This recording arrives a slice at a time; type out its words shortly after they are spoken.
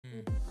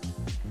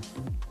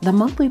The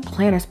monthly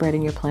planner spread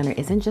in your planner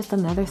isn't just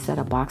another set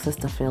of boxes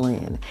to fill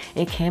in.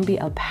 It can be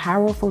a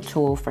powerful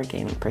tool for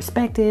gaining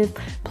perspective,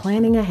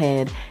 planning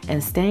ahead,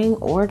 and staying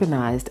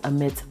organized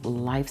amidst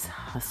life's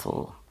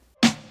hustle.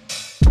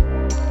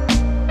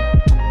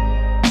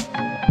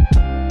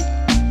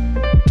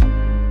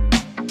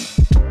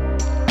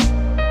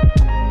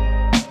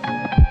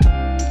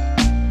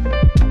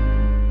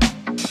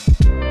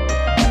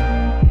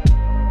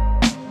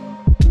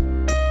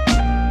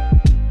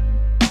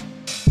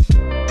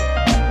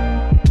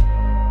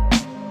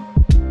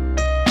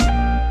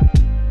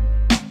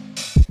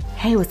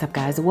 Hey, what's up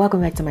guys?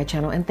 Welcome back to my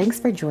channel and thanks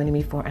for joining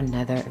me for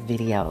another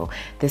video.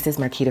 This is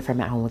Quita from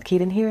At Home with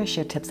Quita, and here I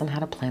share tips on how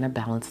to plan a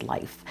balanced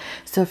life.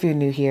 So if you're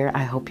new here,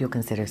 I hope you'll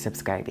consider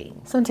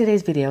subscribing. So in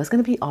today's video, it's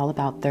going to be all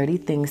about 30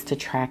 things to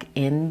track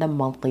in the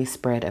monthly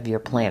spread of your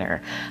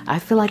planner. I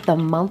feel like the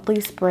monthly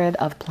spread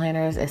of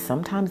planners is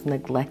sometimes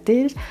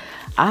neglected.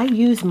 I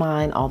use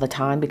mine all the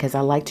time because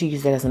I like to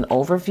use it as an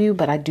overview,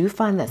 but I do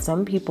find that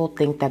some people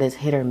think that it's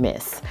hit or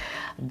miss.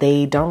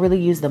 They don't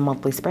really use the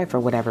monthly spread for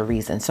whatever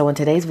reason. So in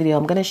today's video,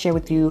 I'm going to share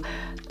with you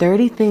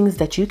 30 things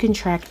that you can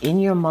track in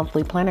your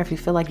monthly planner if you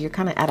feel like you're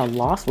kind of at a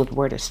loss with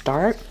where to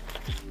start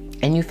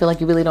and you feel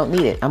like you really don't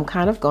need it. I'm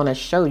kind of going to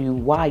show you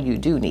why you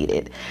do need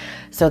it.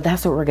 So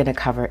that's what we're going to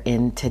cover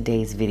in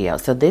today's video.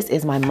 So this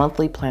is my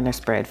monthly planner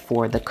spread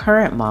for the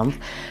current month.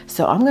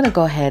 So I'm going to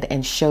go ahead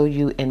and show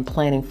you in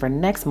planning for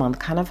next month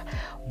kind of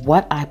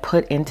what I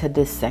put into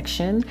this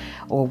section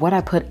or what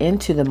I put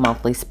into the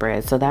monthly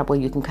spread. So that way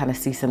you can kind of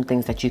see some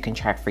things that you can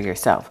track for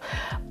yourself.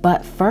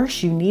 But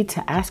first you need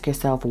to ask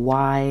yourself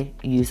why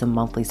use a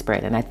monthly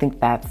spread. And I think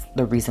that's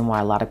the reason why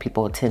a lot of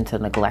people tend to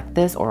neglect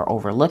this or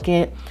overlook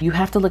it. You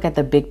have to look at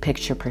the big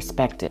picture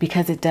perspective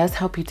because it does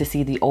help you to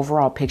see the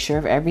overall picture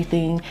of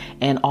everything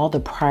and all the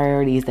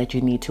priorities that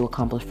you need to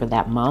accomplish for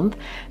that month.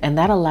 And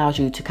that allows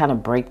you to kind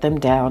of break them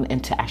down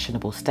into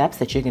actionable steps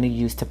that you're going to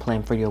use to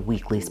plan for your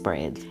weekly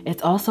spreads.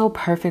 It's also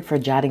perfect for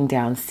jotting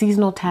down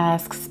seasonal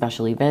tasks,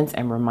 special events,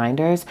 and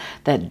reminders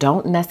that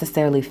don't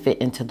necessarily fit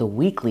into the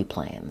weekly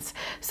plans.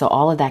 So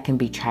all of that can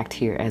be tracked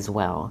here as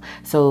well.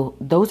 So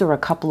those are a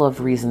couple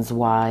of reasons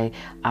why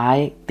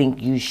I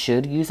think you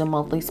should use a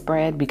monthly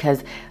spread,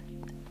 because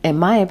in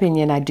my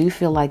opinion, I do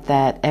feel like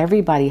that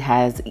everybody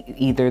has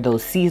either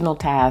those seasonal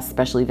tasks,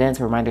 special events,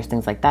 reminders,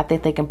 things like that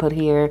they can put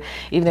here.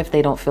 Even if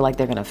they don't feel like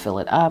they're going to fill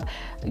it up,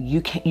 you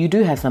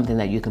do have something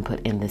that you can put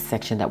in this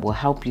section that will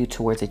help you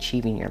towards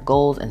achieving your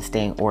goals and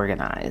staying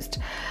organized.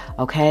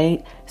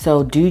 Okay,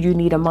 so do you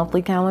need a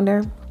monthly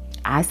calendar?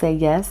 I say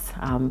yes.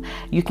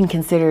 You can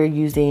consider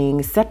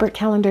using separate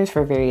calendars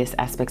for various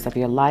aspects of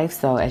your life.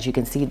 So as you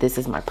can see, this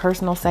is my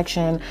personal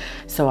section.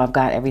 So I've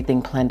got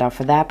everything planned out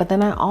for that. But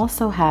then I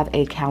also have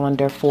a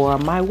calendar for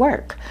my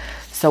work.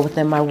 So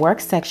within my work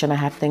section, I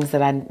have things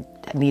that I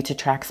need to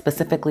track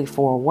specifically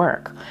for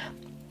work.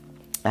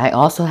 I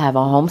also have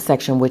a home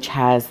section which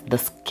has the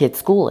kids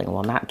schooling.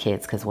 Well, not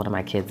kids, because one of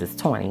my kids is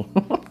 20.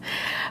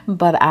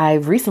 But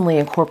I've recently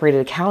incorporated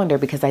a calendar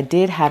because I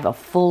did have a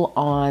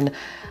full-on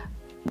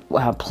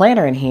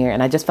planner in here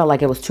and I just felt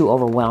like it was too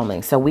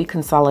overwhelming. So we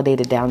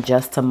consolidated down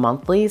just to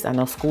monthlies. I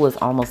know school is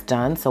almost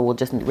done, so we'll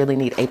just really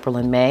need April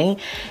and May.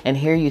 And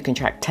here you can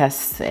track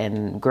tests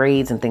and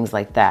grades and things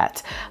like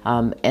that.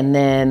 And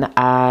then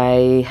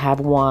I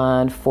have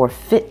one for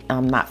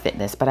not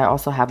fitness, but I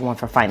also have one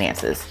for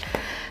finances.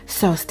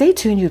 So stay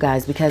tuned, you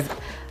guys, because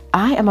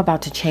I am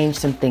about to change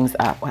some things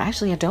up. Well,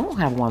 actually, I don't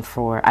have one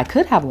I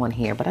could have one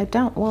here, but I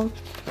don't. Well,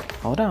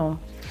 hold on.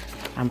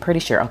 I'm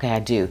pretty sure. Okay, I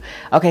do.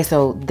 Okay,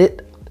 so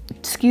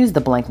excuse the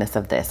blankness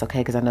of this, okay,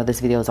 because I know this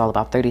video is all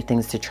about 30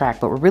 things to track,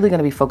 but we're really going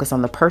to be focused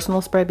on the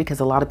personal spread because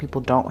a lot of people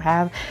don't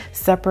have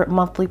separate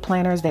monthly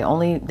planners. They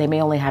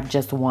may only have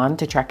just one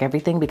to track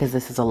everything because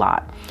this is a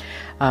lot.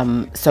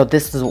 So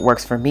this is what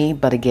works for me,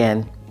 but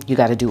again, you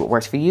got to do what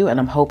works for you, and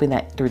I'm hoping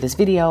that through this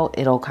video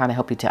it'll kind of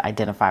help you to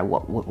identify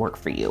what would work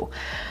for you.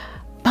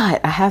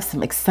 But I have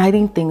some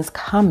exciting things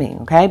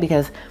coming, okay,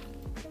 because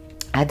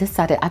I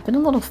decided I've been a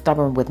little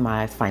stubborn with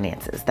my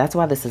finances. That's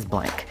why this is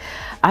blank.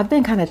 I've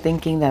been kind of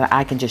thinking that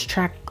I can just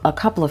track a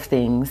couple of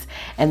things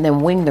and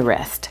then wing the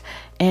rest.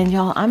 And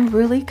y'all, I'm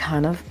really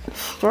kind of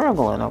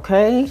struggling,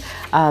 okay?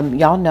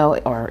 Y'all know,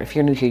 or if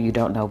you're new here, you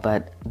don't know,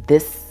 but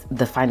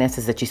the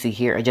finances that you see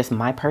here are just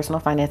my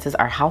personal finances.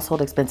 Our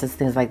household expenses,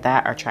 things like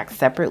that, are tracked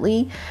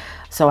separately.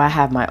 So I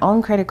have my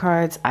own credit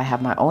cards. I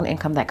have my own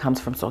income that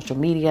comes from social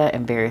media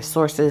and various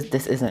sources.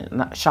 This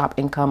isn't shop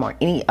income or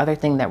any other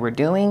thing that we're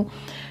doing.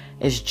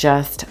 It's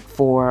just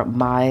for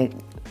my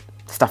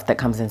stuff that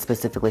comes in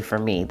specifically for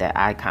me that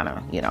I kind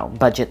of,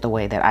 budget the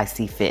way that I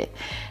see fit.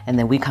 And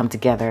then we come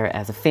together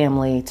as a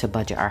family to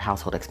budget our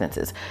household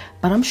expenses.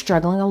 But I'm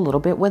struggling a little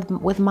bit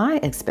with my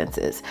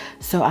expenses.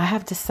 So I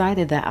have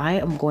decided that I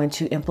am going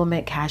to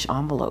implement cash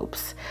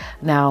envelopes.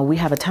 Now, we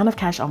have a ton of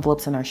cash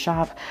envelopes in our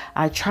shop.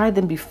 I tried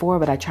them before,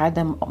 but I tried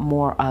them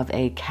more of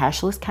a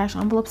cashless cash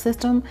envelope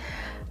system.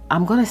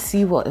 I'm going to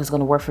see what is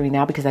going to work for me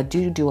now, because I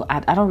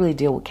don't really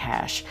deal with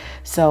cash.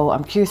 So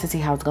I'm curious to see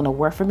how it's going to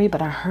work for me,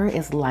 but I heard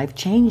it's life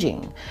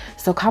changing.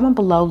 So comment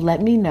below,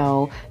 let me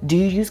know, do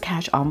you use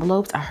cash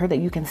envelopes? I heard that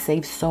you can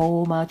save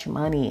so much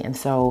money. And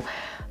so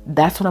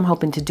that's what I'm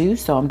hoping to do.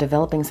 So I'm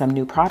developing some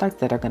new products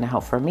that are going to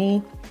help for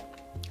me.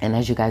 And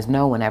as you guys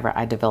know, whenever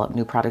I develop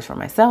new products for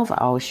myself, I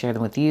always share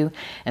them with you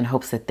in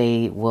hopes that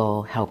they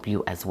will help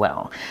you as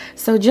well.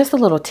 So just a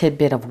little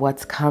tidbit of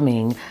what's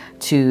coming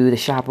to the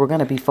shop. We're going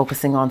to be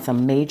focusing on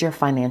some major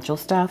financial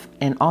stuff,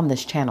 and on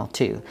this channel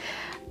too.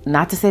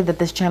 Not to say that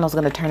this channel is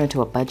going to turn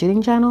into a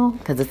budgeting channel,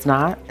 because it's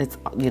not. It's,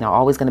 you know,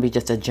 always going to be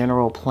just a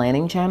general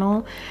planning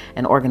channel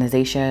and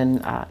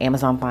organization,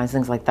 Amazon finds,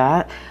 things like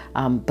that.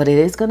 But it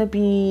is going to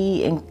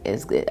be, I'm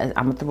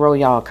going to throw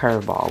y'all a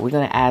curveball. We're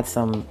going to add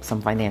some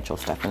financial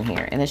stuff in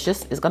here. And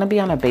it's going to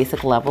be on a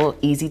basic level,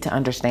 easy to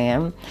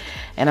understand.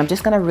 And I'm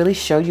just going to really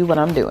show you what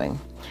I'm doing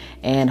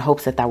in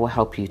hopes that will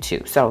help you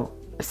too. So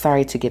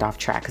sorry to get off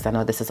track, because I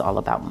know this is all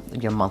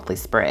about your monthly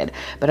spread,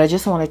 but I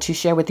just wanted to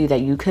share with you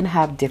that you can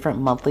have different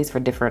monthlies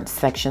for different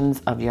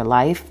sections of your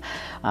life,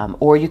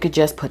 or you could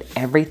just put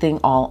everything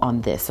all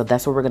on this. So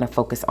that's what we're going to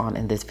focus on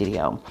in this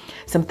video.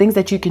 Some things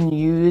that you can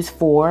use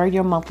for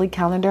your monthly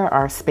calendar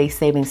are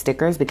space-saving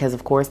stickers, because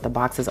of course the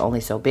box is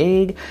only so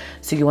big.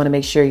 So you want to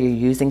make sure you're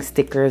using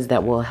stickers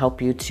that will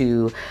help you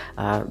to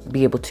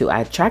be able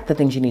to track the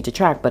things you need to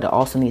track, but it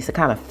also needs to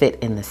kind of fit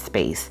in the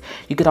space.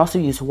 You could also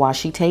use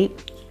washi tape.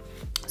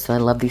 So I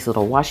love these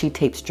little washi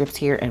tape strips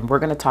here, and we're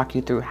going to talk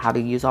you through how to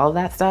use all of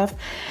that stuff.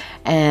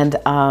 And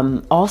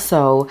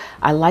also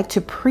I like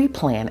to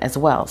pre-plan as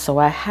well. So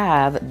I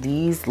have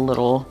these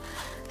little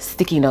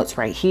sticky notes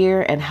right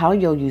here, and how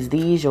you'll use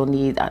these, you'll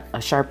need a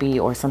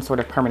Sharpie or some sort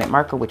of permanent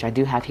marker, which I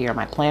do have here in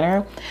my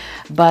planner.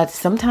 But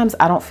sometimes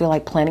I don't feel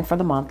like planning for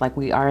the month. Like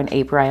we are in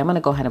April, I am going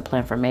to go ahead and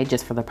plan for May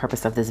just for the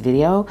purpose of this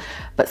video.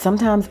 But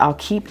sometimes I'll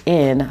keep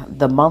in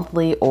the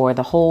monthly or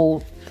the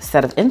whole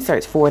set of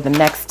inserts for the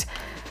next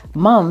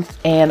month,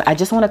 and I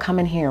just want to come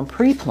in here and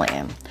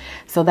pre-plan.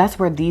 So that's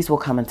where these will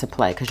come into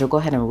play, because you'll go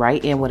ahead and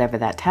write in whatever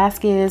that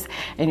task is,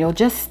 and you'll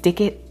just stick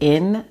it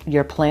in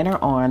your planner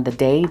on the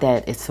day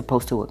that it's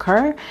supposed to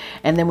occur.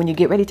 And then when you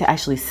get ready to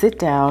actually sit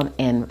down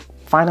and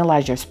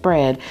finalize your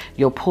spread,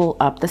 you'll pull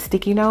up the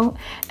sticky note,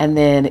 and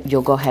then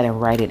you'll go ahead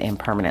and write it in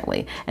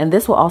permanently. And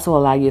this will also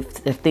allow you,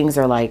 if things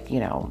are like,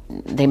 you know,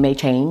 they may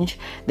change,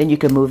 then you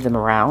can move them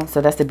around. So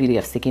that's the beauty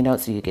of sticky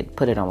notes. So you could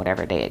put it on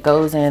whatever day it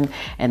goes in.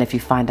 And if you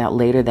find out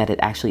later that it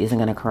actually isn't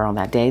going to occur on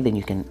that day, then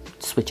you can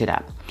switch it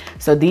up.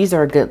 So these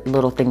are a good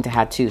little thing to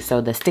have too.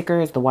 So the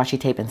stickers, the washi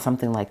tape, and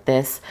something like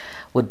this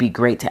would be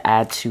great to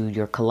add to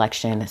your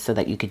collection so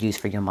that you could use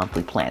for your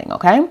monthly planning.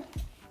 Okay.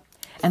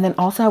 And then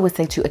also I would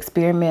say to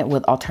experiment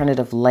with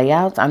alternative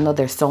layouts. I know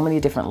there's so many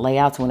different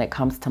layouts when it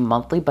comes to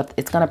monthly, but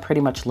it's going to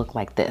pretty much look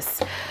like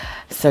this.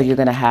 So you're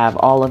going to have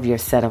all of your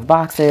set of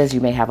boxes.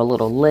 You may have a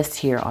little list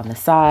here on the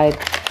side.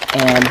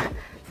 And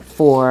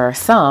for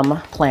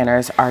some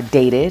planners are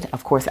dated.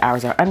 Of course,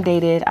 ours are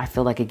undated. I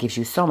feel like it gives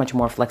you so much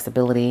more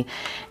flexibility.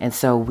 And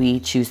so we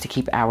choose to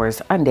keep ours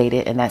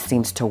undated, and that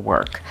seems to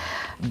work.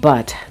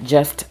 But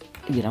just,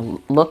 you know,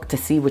 look to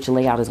see which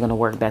layout is going to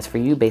work best for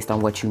you based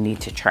on what you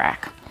need to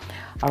track.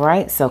 All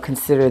right, so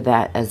consider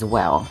that as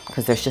well,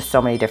 because there's just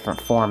so many different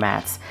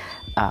formats.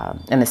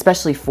 And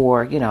especially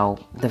for, you know,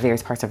 the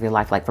various parts of your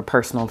life, like for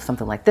personal,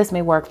 something like this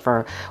may work.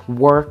 For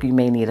work, you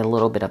may need a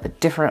little bit of a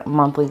different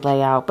monthly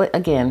layout. But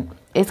again,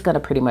 it's going to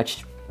pretty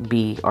much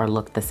be or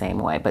look the same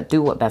way, but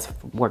do what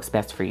works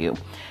best for you.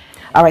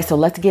 All right, so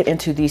let's get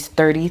into these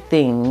 30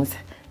 things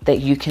that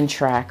you can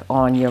track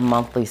on your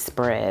monthly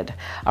spread.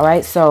 All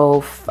right,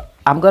 so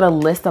I'm going to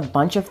list a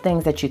bunch of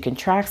things that you can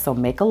track, so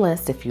make a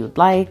list if you'd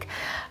like.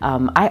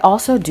 I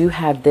also do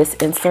have this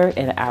insert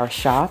in our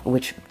shop,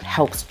 which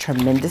helps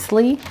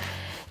tremendously.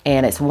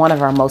 And it's one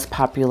of our most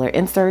popular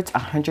inserts,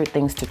 100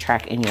 things to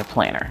track in your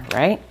planner,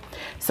 right?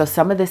 So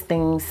some of these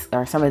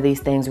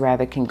things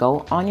rather can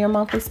go on your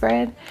monthly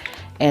spread.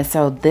 And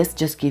so this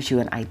just gives you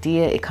an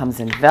idea. It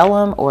comes in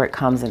vellum or it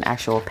comes in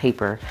actual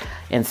paper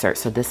insert.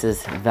 So this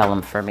is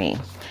vellum for me.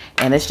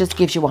 And this just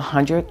gives you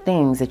 100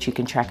 things that you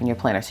can track in your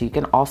planner. So you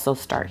can also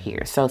start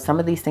here. So some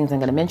of these things I'm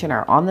going to mention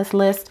are on this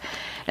list,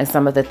 and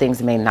some of the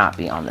things may not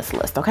be on this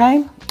list.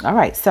 Okay. All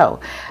right. So,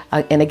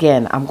 and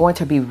again, I'm going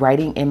to be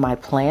writing in my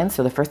plan.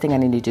 So the first thing I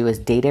need to do is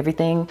date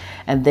everything.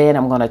 And then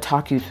I'm going to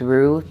talk you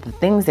through the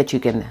things that you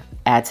can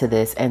add to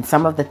this, and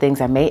some of the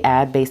things I may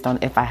add based on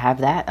if I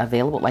have that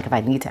available, like if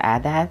I need to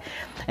add that.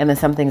 And then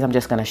some things I'm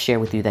just going to share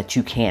with you that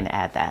you can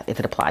add that if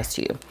it applies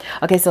to you.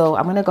 Okay, so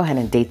I'm going to go ahead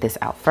and date this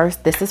out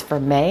first. This is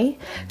for May.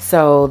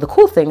 So the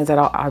cool thing is that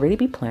I'll already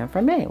be planned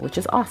for May, which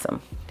is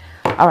awesome.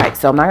 All right,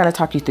 so I'm not going to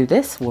talk you through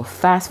this. We'll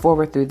fast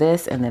forward through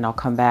this, and then I'll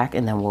come back,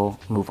 and then we'll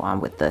move on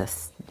with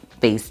this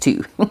phase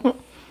 2.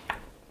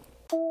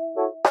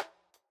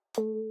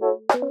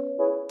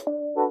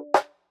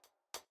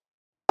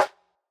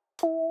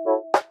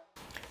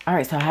 All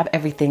right, so I have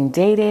everything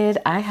dated.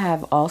 I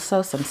have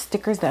also some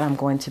stickers that I'm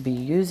going to be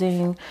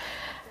using.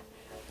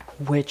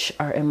 which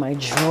are in my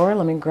drawer.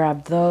 Let me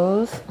grab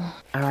those.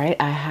 All right,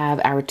 I have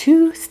our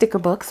 2 sticker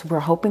books. We're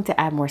hoping to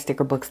add more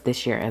sticker books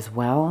this year as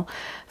well.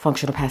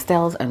 Functional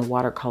pastels and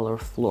watercolor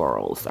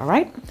florals. All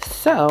right,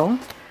 so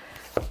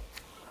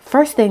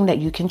first thing that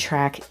you can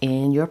track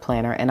in your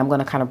planner, and I'm going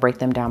to kind of break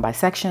them down by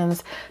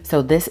sections.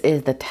 So this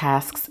is the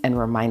tasks and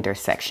reminders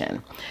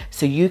section.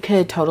 So you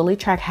could totally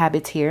track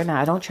habits here.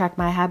 Now I don't track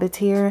my habits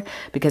here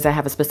because I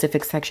have a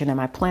specific section in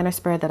my planner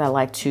spread that I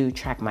like to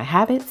track my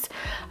habits.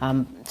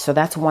 So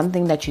that's one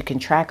thing that you can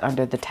track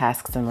under the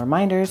tasks and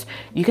reminders.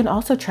 You can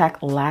also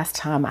track last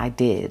time I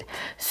did.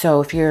 So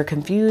if you're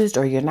confused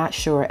or you're not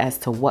sure as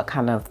to what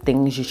kind of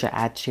things you should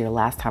add to your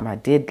last time I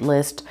did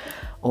list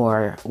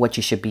or what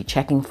you should be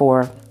checking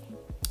for,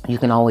 you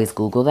can always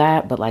Google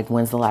that. But like,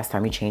 when's the last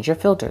time you changed your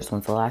filters?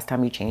 When's the last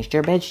time you changed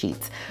your bed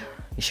sheets?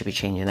 You should be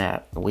changing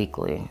that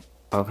weekly.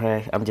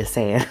 Okay, I'm just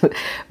saying.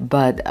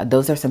 But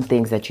those are some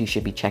things that you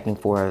should be checking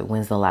for.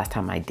 When's the last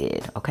time I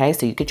did? Okay,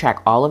 so you could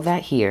track all of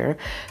that here.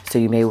 So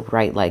you may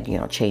write like, you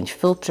know, change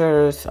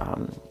filters,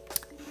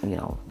 you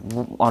know,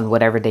 on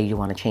whatever day you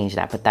want to change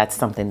that. But that's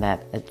something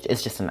that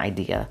it's just an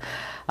idea.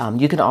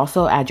 You can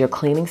also add your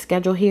cleaning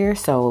schedule here.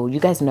 So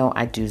you guys know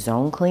I do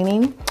zone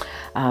cleaning.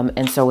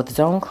 And so with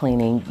zone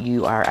cleaning,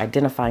 you are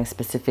identifying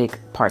specific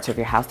parts of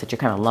your house that you're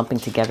kind of lumping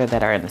together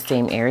that are in the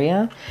same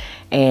area.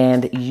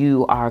 And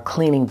you are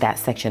cleaning that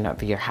section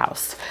of your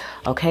house.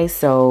 Okay,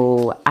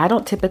 so I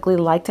don't typically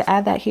like to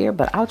add that here,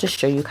 but I'll just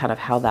show you kind of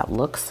how that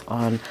looks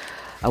on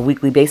a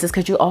weekly basis,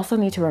 because you also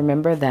need to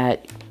remember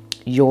that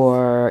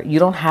you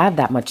don't have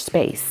that much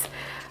space.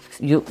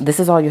 This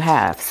is all you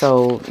have.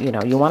 So, you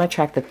know, you want to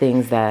track the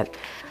things that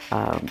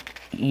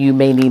you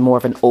may need more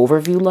of an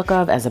overview look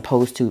of as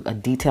opposed to a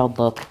detailed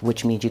look,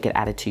 which means you could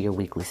add it to your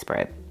weekly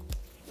spread.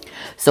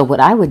 So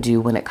what I would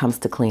do when it comes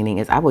to cleaning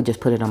is I would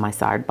just put it on my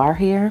sidebar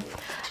here.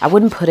 I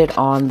wouldn't put it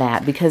on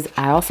that because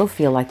I also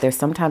feel like there's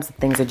sometimes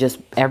things are just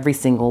every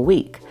single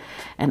week.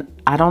 And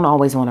I don't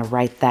always want to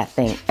write that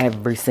thing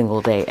every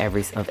single day,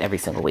 every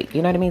single week.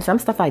 You know what I mean? Some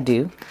stuff I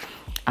do.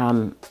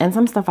 And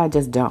some stuff I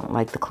just don't.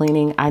 Like the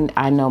cleaning,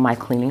 I know my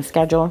cleaning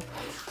schedule,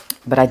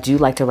 but I do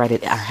like to write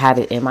it. I have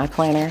it in my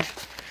planner,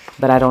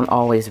 but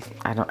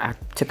I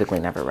typically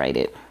never write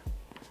it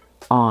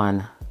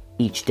on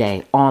each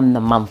day on the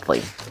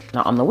monthly.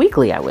 Now on the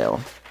weekly I will.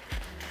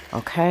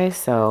 Okay,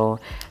 so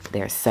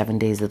there's 7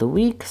 days of the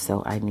week,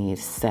 so I need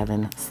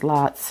 7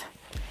 slots.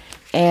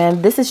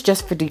 And this is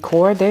just for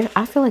decor.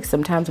 I feel like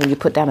sometimes when you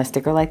put down a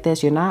sticker like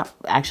this, you're not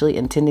actually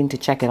intending to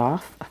check it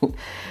off.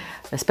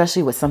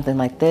 Especially with something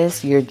like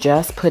this, you're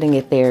just putting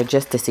it there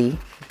just to see.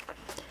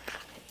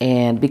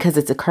 And because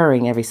it's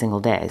occurring every single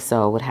day,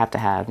 so it would have to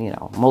have, you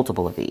know,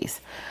 multiple of these.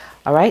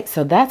 All right,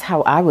 so that's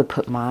how I would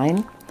put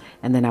mine.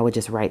 And then I would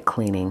just write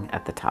cleaning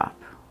at the top.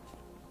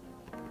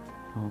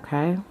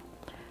 Okay,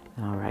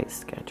 and I'll write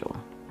schedule.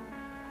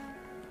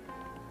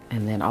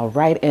 And then I'll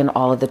write in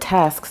all of the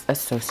tasks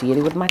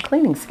associated with my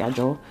cleaning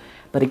schedule.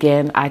 But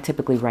again, I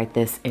typically write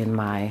this in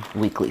my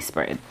weekly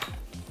spread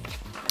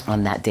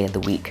on that day of the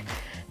week.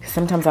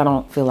 Sometimes I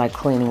don't feel like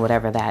cleaning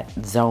whatever that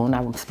zone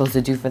I'm supposed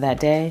to do for that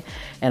day,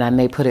 and I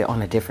may put it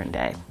on a different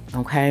day,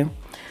 okay?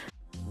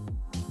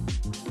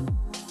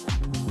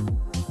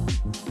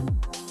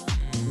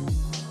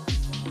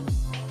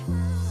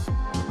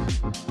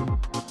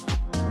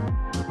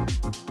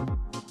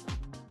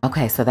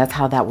 Okay, so that's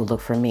how that would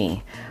look for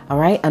me. All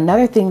right,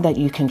 another thing that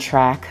you can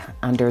track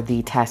under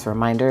the task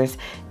reminders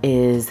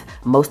is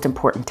most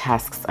important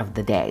tasks of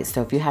the day.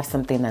 So if you have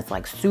something that's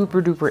like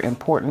super duper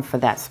important for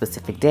that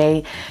specific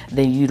day,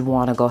 then you'd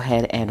want to go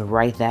ahead and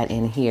write that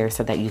in here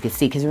so that you can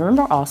see. Because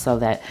remember also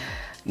that,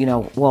 you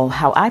know, well,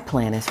 how I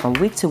plan is from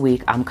week to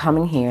week, I'm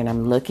coming here and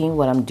I'm looking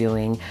what I'm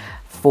doing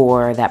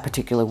for that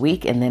particular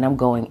week, and then I'm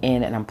going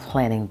in and I'm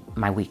planning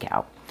my week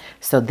out.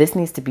 So this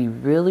needs to be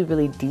really,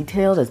 really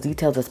detailed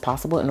as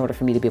possible in order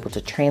for me to be able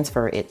to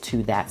transfer it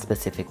to that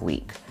specific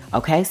week.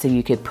 Okay, so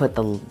you could put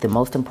the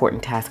most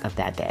important task of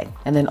that day.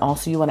 And then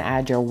also you want to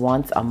add your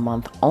once a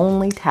month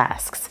only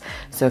tasks.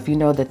 So if you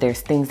know that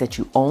there's things that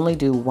you only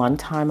do one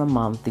time a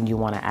month, then you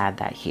want to add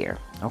that here.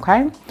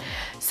 Okay,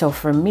 so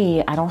for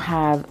me, I don't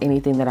have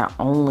anything that I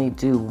only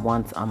do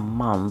once a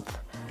month.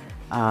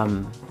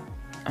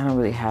 I don't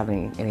really have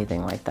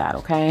anything like that,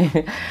 okay?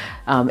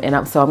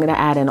 So I'm gonna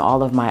add in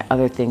all of my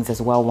other things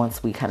as well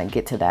once we kind of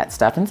get to that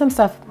stuff. And some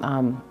stuff,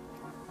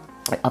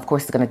 of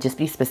course, is gonna just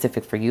be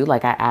specific for you.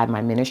 Like I add my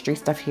ministry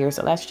stuff here,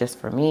 so that's just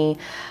for me.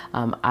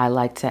 I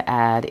like to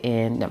add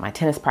in my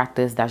tennis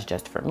practice, that's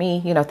just for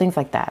me, you know, things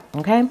like that,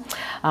 okay?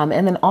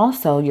 And then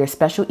also your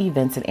special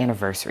events and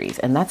anniversaries,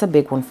 and that's a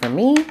big one for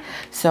me.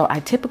 So I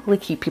typically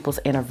keep people's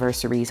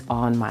anniversaries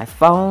on my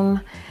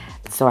phone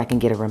so I can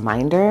get a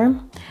reminder.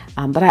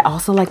 But I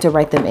also like to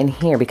write them in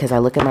here because I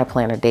look at my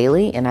planner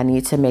daily and I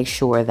need to make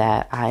sure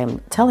that I am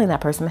telling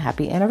that person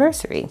happy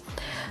anniversary.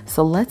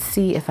 So let's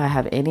see if I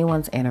have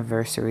anyone's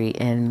anniversary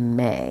in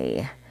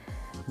May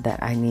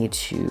that I need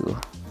to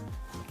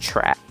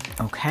track.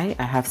 Okay,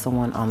 I have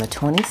someone on the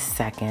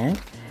 22nd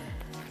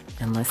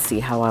And let's see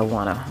how I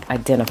want to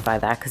identify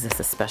that, because it's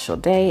a special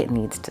day. It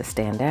needs to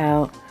stand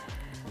out.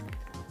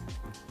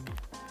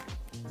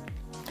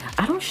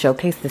 I don't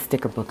showcase the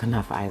sticker book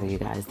enough either, you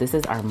guys. This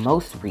is our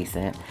most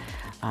recent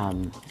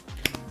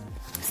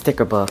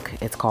sticker book.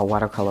 It's called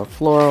Watercolor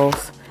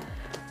Florals.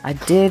 I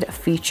did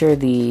feature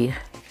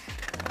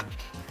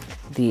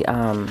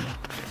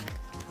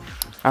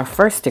our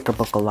first sticker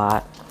book a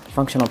lot,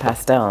 Functional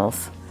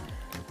Pastels,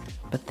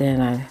 but then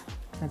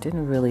I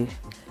didn't really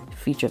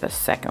feature the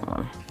second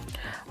one.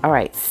 All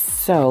right,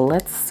 so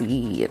let's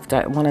see if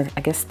I want to,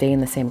 I guess, stay in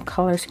the same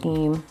color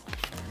scheme.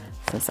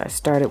 Since I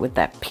started with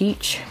that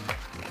peach,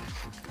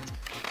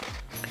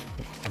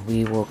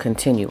 we will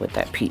continue with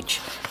that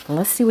peach. And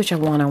let's see which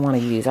one I want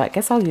to use. I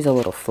guess I'll use a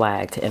little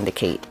flag to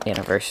indicate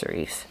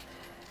anniversaries,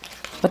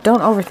 but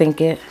don't overthink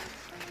it.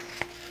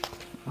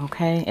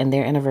 Okay, and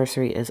their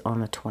anniversary is on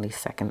the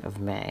 22nd of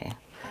May.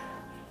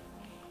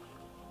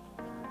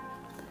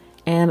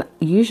 And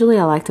usually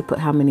I like to put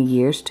how many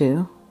years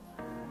too,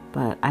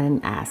 but I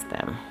didn't ask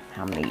them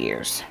how many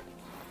years.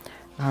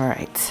 All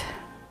right.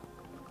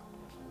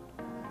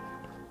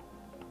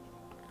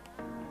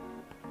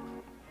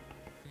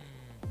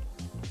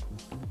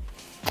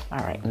 All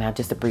right, now I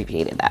just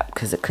abbreviated that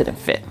because it couldn't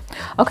fit.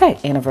 Okay,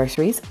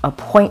 anniversaries,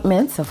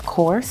 appointments, of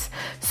course.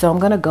 So I'm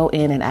gonna go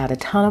in and add a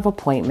ton of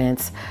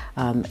appointments,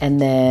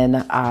 and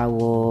then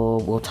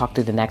we'll talk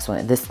through the next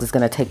one. This is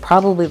gonna take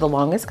probably the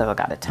longest because I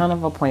got a ton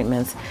of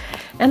appointments,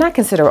 and I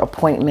consider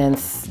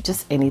appointments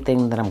just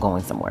anything that I'm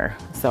going somewhere.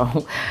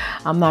 So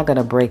I'm not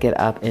gonna break it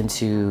up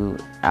into,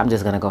 I'm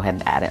just gonna go ahead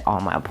and add it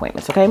all my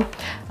appointments, okay?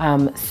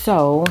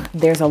 So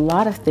there's a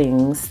lot of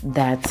things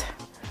that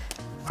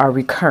are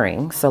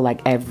recurring. So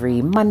like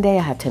every Monday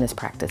I have tennis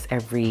practice,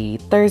 every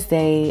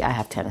Thursday I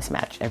have tennis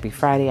match, every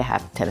Friday I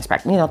have tennis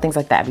practice, you know, things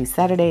like that. Every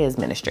Saturday is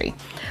ministry.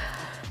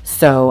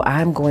 So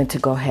I'm going to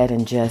go ahead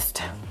and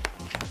just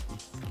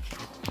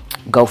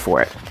go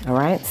for it. All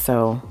right,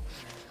 so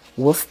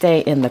we'll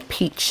stay in the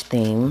peach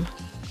theme,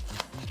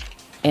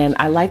 and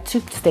I like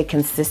to stay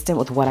consistent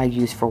with what I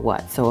use for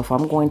what. So if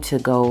I'm going to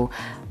go,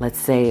 let's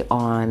say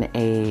on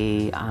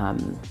a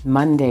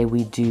Monday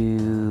we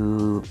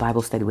do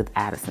Bible study with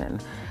Addison,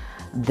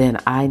 then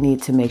I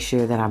need to make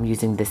sure that I'm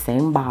using the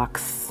same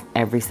box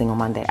every single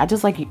Monday. I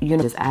just like, you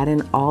know, just add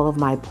in all of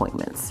my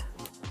appointments.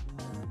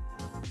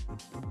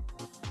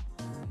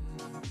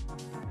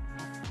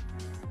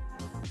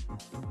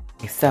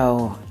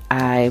 So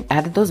I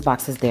added those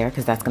boxes there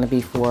because that's going to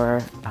be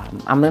for,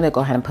 I'm going to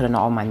go ahead and put in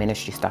all my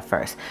ministry stuff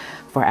first.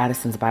 For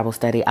Addison's Bible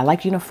study, I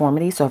like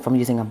uniformity. So if I'm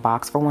using a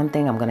box for one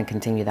thing, I'm going to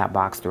continue that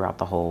box throughout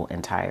the whole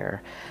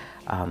entire,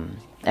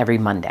 every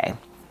Monday.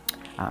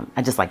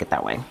 I just like it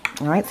that way.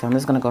 All right, so I'm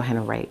just going to go ahead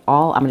and write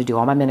I'm going to do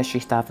all my ministry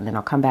stuff, and then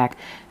I'll come back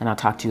and I'll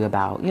talk to you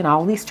about, you know,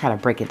 I'll at least try to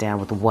break it down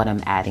with what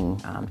I'm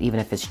adding, even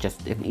if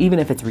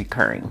it's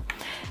recurring,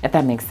 if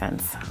that makes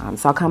sense.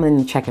 So I'll come in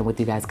and check in with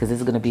you guys, because this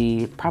is going to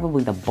be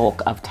probably the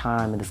bulk of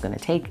time that it's going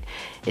to take,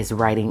 is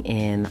writing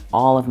in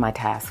all of my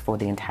tasks for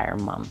the entire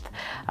month.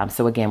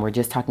 So again, we're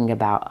just talking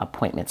about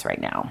appointments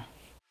right now.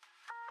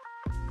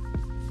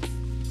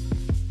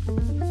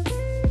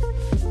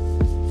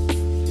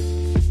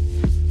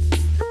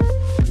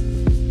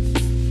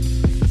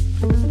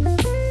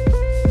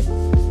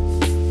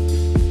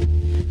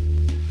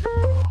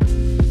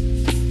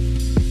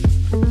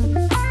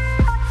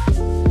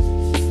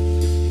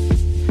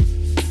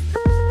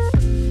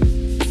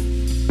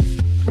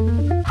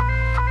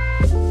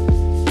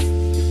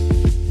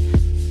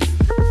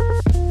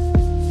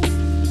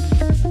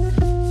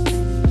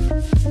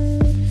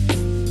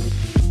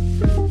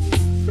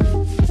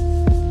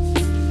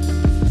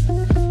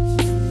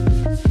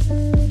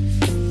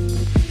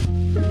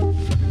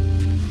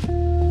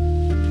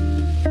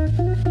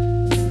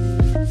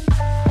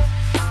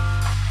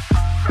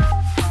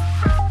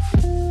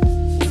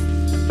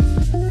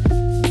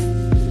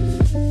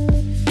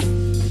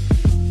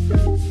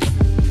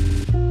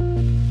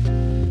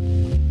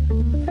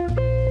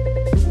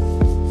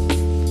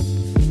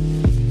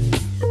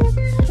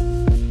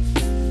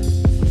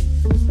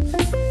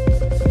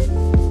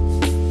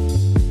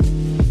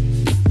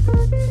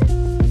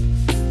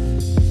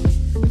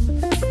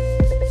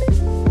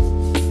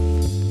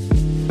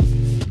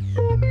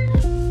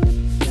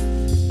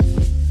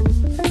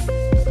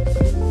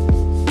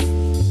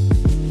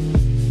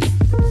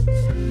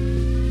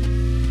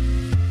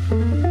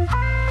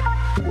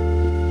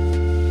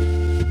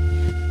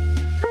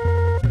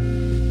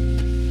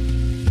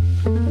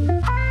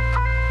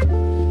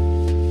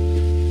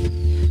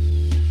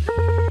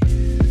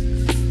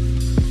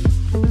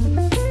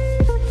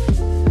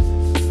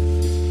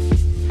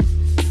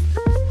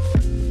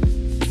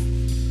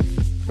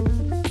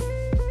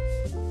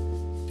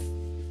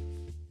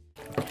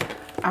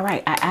 All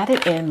right, I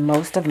added in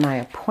most of my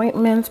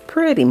appointments,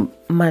 pretty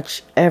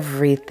much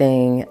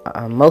everything,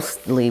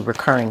 mostly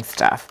recurring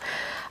stuff.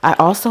 I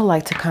also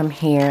like to come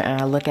here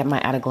and I look at my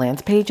at a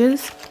glance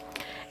pages,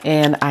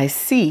 and I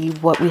see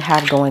what we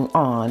have going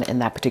on in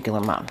that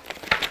particular month.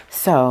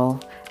 So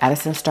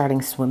Addison's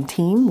starting swim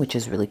team, which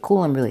is really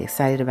cool. I'm really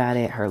excited about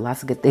it. Heard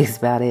lots of good things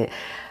about it.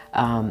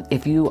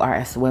 If you are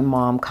a swim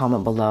mom,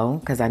 comment below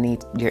because I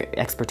need your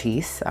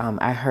expertise.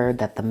 I heard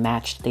that the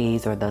match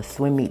days or the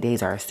swim meet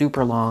days are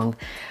super long.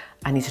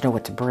 I need to know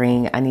what to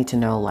bring. I need to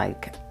know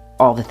like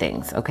all the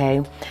things,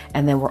 okay?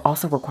 And then we're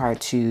also required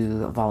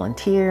to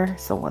volunteer.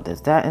 So what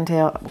does that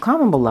entail?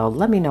 Comment below.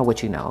 Let me know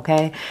what you know,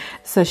 okay?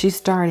 So she's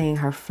starting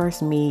her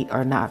first meet,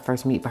 or not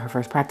first meet, but her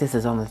first practice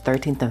is on the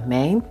 13th of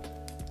May.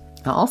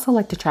 I also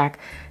like to track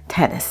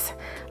tennis.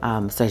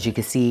 So as you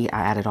can see, I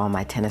added all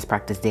my tennis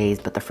practice days,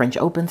 but the French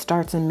Open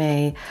starts in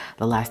May.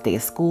 The last day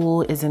of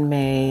school is in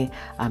May.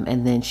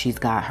 And then she's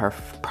got her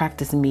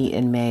practice meet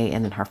in May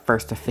and then her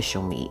first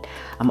official meet.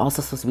 I'm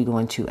also supposed to be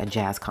going to a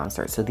jazz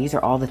concert. So these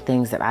are all the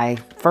things that I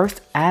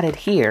first added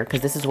here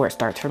because this is where it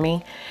starts for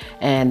me.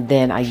 And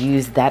then I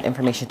use that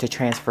information to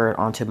transfer it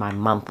onto my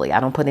monthly. I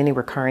don't put any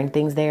recurring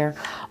things there,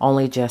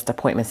 only just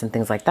appointments and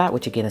things like that,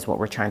 which again is what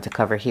we're trying to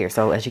cover here.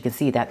 So as you can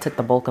see, that took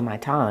the bulk of my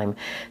time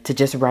to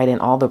just write in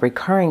all the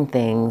recurring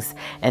things,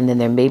 and then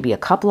there may be a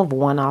couple of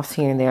one-offs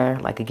here and there,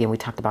 like again we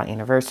talked about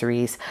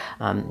anniversaries,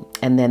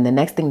 and then the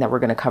next thing that we're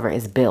going to cover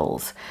is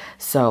bills.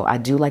 So I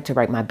do like to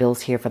write my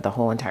bills here for the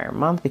whole entire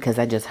month because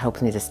that just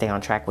helps me to stay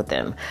on track with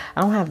them.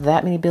 I don't have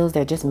that many bills.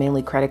 They're just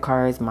mainly credit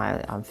cards,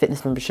 my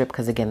fitness membership,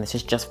 because again this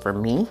is just for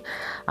me.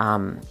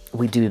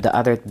 We do the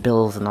other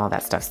bills and all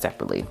that stuff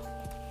separately.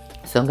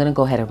 So I'm going to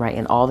go ahead and write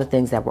in all the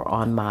things that were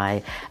on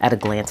my at a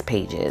glance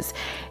pages.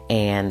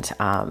 And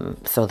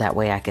so that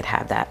way I could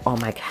have that on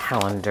my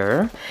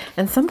calendar.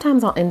 And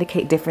sometimes I'll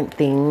indicate different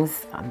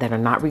things that are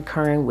not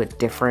recurring with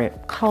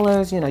different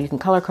colors. You know, you can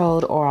color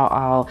code, or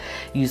I'll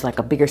use like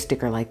a bigger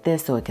sticker like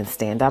this so it can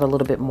stand out a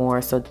little bit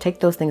more. So take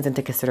those things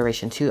into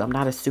consideration too. I'm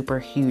not a super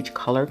huge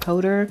color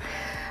coder.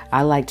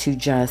 I like to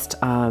just,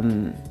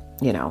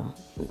 you know,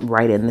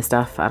 write in the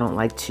stuff. I don't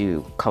like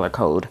to color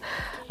code.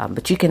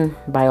 But you can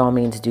by all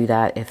means do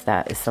that if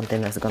that is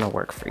something that's going to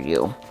work for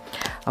you.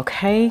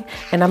 Okay,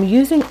 and I'm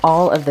using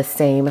all of the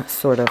same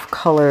sort of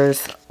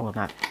colors, well,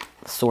 not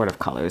sort of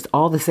colors,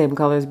 all the same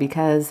colors,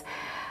 because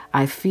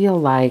I feel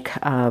like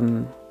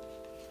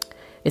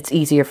it's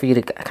easier for you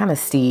to kind of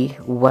see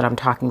what I'm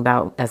talking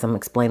about as I'm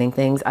explaining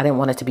things. I didn't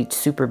want it to be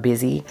super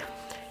busy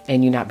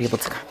and you not be able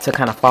to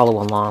kind of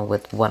follow along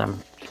with what I'm,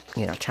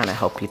 you know, trying to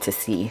help you to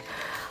see.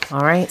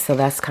 All right, so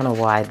that's kind of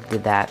why I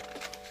did that.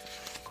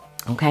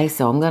 Okay,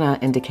 so I'm gonna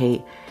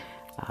indicate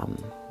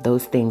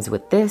those things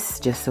with this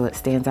just so it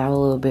stands out a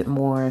little bit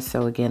more.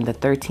 So again, the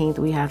 13th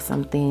we have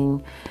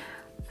something,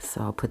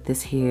 so I'll put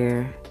this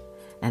here.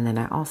 And then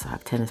I also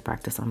have tennis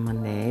practice on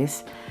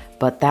Mondays,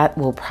 but that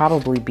will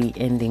probably be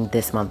ending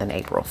this month in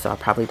April, so I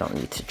probably don't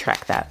need to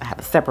track that. I have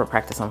a separate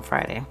practice on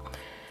Friday,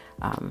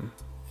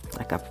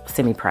 like a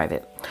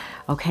semi-private.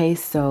 Okay,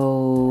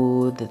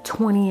 so the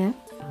 20th,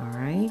 all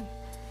right.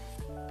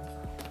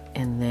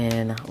 And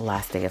then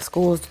last day of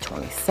school is the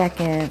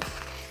 22nd.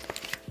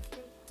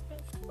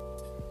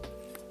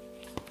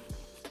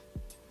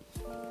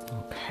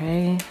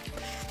 Okay.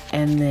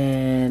 And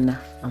then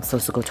I'm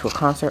supposed to go to a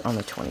concert on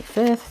the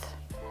 25th.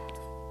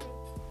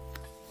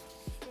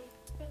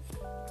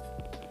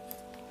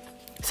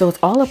 So it's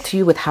all up to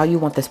you with how you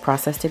want this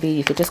process to be.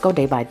 You could just go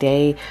day by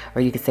day,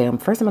 or you could say,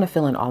 first I'm going to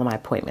fill in all of my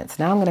appointments.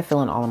 Now I'm going to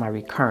fill in all of my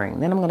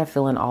recurring. Then I'm going to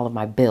fill in all of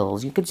my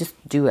bills. You could just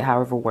do it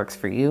however works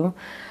for you.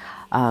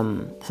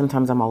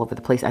 Sometimes I'm all over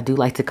the place. I do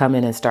like to come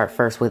in and start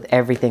first with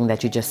everything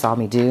that you just saw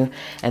me do.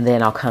 And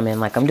then I'll come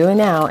in like I'm doing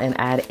now and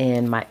add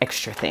in my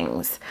extra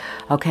things.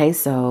 Okay,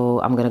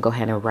 so I'm going to go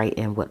ahead and write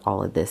in what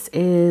all of this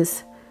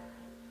is.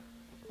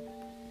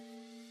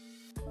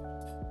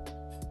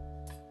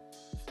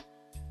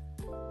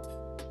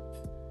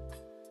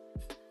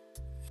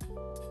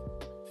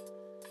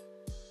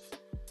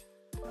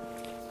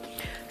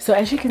 So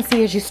as you can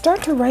see, as you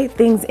start to write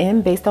things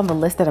in based on the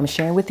list that I'm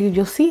sharing with you,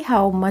 you'll see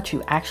how much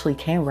you actually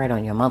can write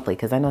on your monthly.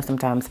 Because I know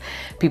sometimes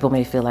people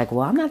may feel like,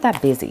 well, I'm not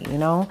that busy, you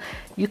know.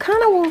 You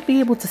kind of won't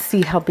be able to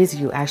see how busy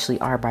you actually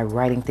are by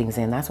writing things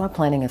in. That's why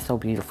planning is so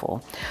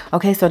beautiful.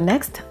 Okay, so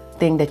next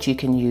thing that you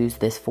can use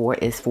this for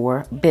is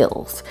for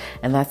bills.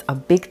 And that's a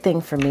big thing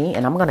for me.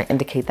 And I'm going to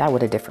indicate that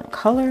with a different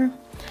color,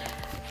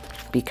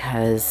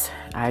 because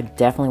I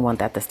definitely want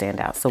that to stand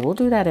out. So we'll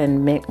do that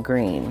in mint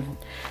green,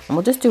 and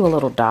we'll just do a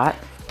little dot.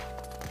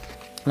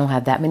 I don't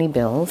have that many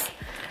bills.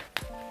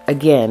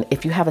 Again,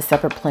 if you have a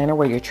separate planner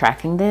where you're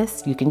tracking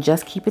this, you can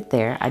just keep it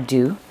there. I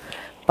do,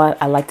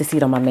 but I like to see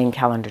it on my main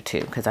calendar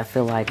too, because I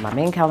feel like my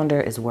main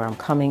calendar is where I'm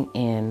coming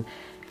in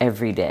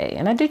every day.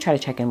 And I do try to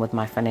check in with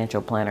my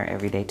financial planner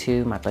every day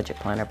too, my budget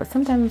planner, but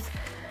sometimes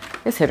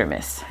it's hit or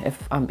miss,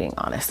 if I'm being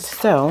honest.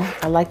 So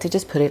I like to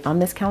just put it on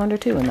this calendar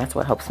too, and that's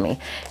what helps me.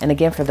 And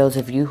again, for those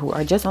of you who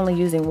are just only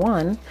using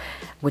one,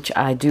 which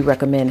I do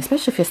recommend,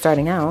 especially if you're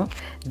starting out,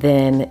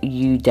 then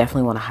you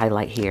definitely want to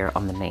highlight here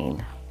on the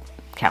main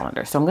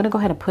calendar. So I'm going to go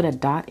ahead and put a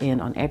dot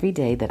in on every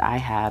day that I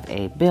have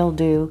a bill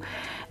due,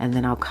 and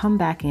then I'll come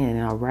back in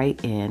and I'll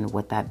write in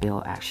what that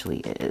bill actually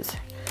is.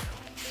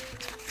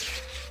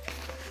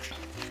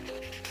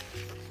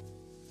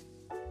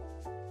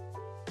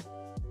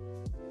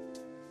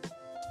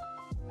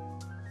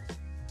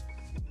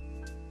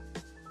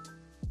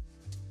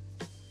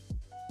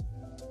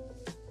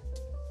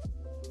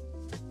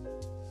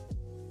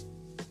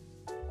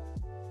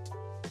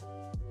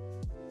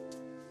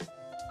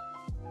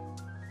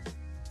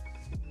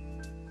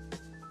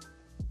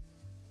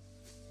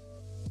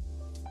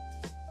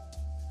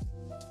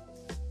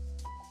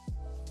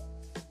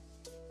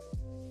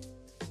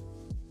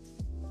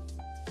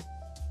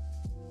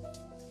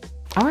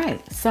 All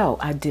right, so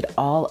I did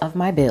all of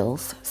my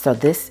bills. So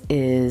this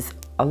is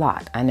a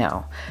lot, I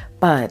know.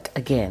 But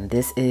again,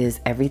 this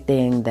is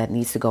everything that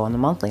needs to go on the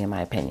monthly, in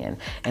my opinion.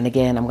 And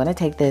again, I'm gonna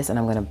take this and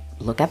I'm gonna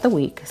look at the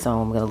week. So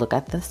I'm gonna look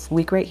at this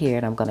week right here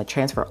and I'm gonna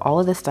transfer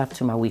all of this stuff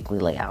to my weekly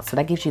layout. So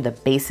that gives you the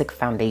basic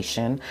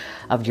foundation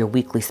of your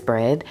weekly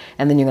spread.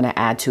 And then you're gonna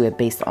add to it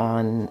based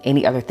on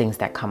any other things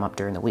that come up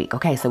during the week.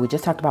 Okay, so we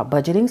just talked about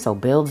budgeting. So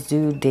bills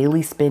due,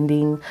 daily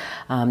spending.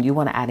 You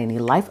wanna add any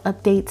life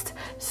updates.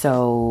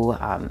 So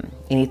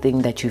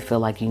anything that you feel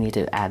like you need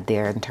to add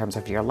there in terms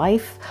of your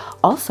life.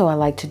 Also, I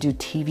like to do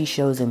TV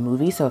shows and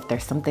movies. So if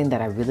there's something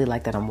that I really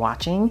like that I'm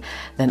watching,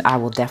 then I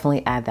will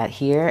definitely add that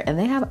here. And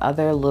they have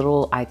other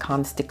little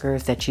icon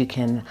stickers that you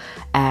can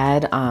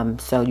add.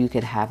 So you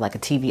could have like a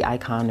TV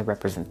icon to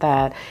represent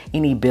that.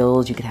 Any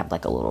bills, you could have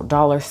like a little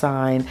dollar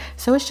sign.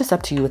 So it's just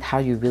up to you with how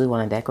you really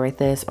want to decorate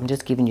this. I'm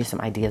just giving you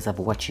some ideas of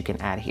what you can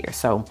add here.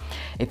 So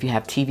if you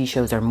have TV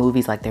shows or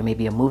movies, like there may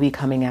be a movie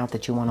coming out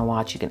that you want to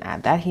watch, you can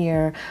add that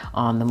here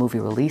on the movie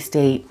release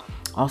date.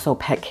 Also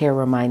pet care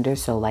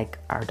reminders. So like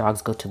our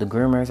dogs go to the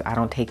groomers. I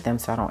don't take them,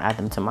 so I don't add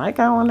them to my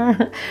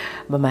calendar,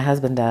 but my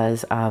husband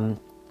does.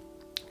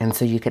 And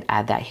so you could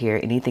add that here,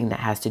 anything that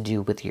has to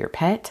do with your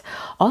pet.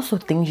 Also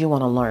things you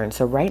want to learn.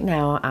 So right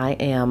now I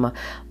am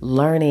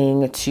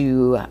learning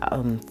to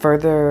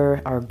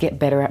further or get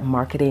better at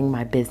marketing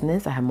my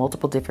business. I have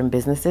multiple different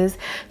businesses.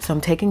 So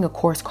I'm taking a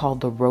course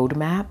called The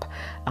Roadmap.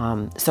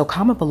 So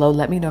comment below,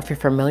 let me know if you're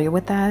familiar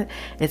with that.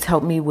 It's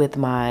helped me with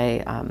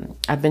my,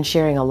 I've been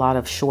sharing a lot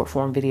of short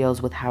form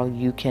videos with how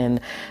you can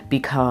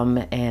become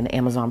an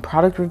Amazon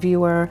product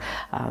reviewer.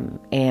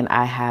 And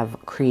I have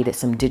created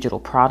some digital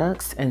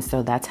products. And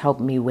so that's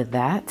helped me with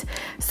that.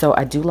 So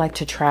I do like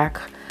to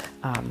track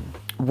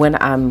when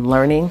I'm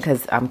learning,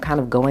 because I'm kind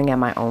of going at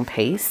my own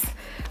pace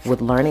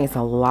with learning. It's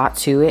a lot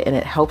to it and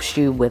it helps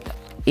you with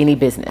any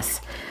business.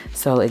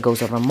 So it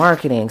goes over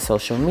marketing,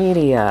 social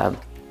media,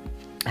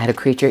 how to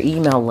create your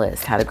email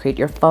list, how to create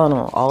your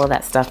funnel, all of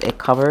that stuff it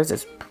covers.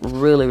 It's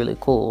really, really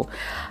cool.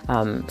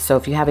 So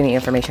if you have any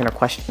information or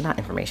questions, not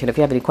information, if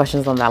you have any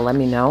questions on that, let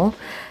me know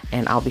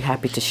and I'll be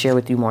happy to share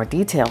with you more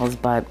details.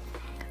 But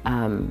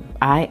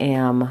I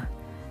am,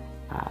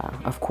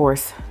 of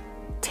course,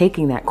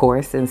 taking that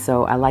course. And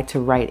so I like to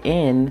write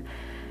in,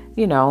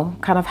 you know,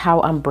 kind of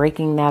how I'm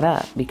breaking that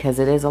up, because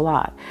it is a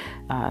lot.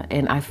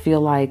 And I feel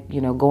like,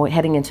 you know,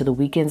 heading into the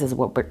weekends is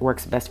what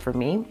works best for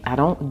me. I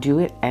don't do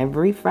it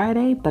every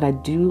Friday, but I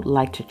do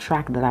like to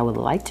track that I would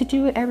like to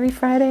do it every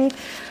Friday.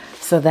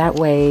 So that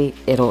way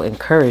it'll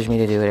encourage me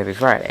to do it every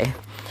Friday.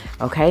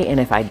 Okay, and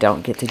if I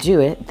don't get to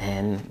do it,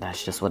 then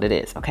that's just what it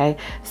is. Okay,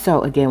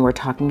 so again, we're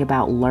talking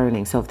about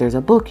learning. So if there's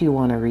a book you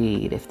want to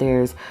read, if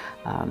there's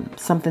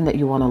something that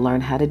you want to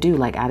learn how to do,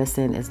 like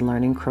Addison is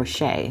learning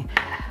crochet.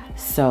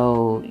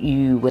 So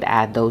you would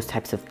add those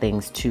types of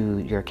things to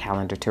your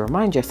calendar to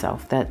remind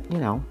yourself that, you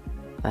know,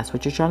 that's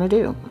what you're trying to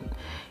do.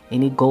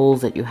 Any goals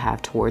that you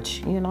have towards,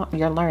 you know,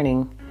 your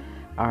learning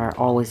are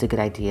always a good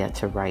idea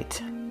to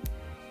write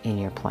in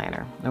your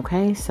planner.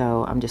 Okay,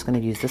 so I'm just going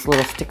to use this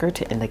little sticker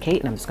to indicate,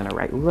 and I'm just going to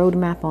write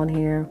roadmap on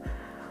here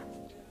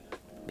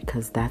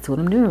because that's what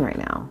I'm doing right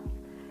now.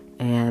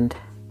 And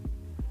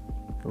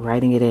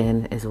writing it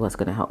in is what's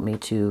going to help me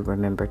to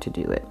remember to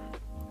do it,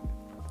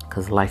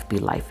 because life be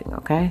lifing.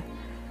 Okay.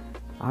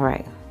 All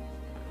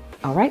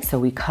right, so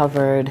we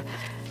covered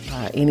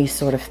any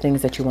sort of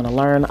things that you want to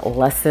learn,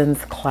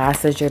 lessons,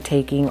 classes you're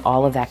taking,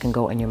 all of that can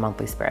go in your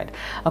monthly spread.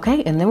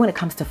 Okay, and then when it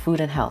comes to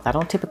food and health, I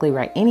don't typically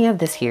write any of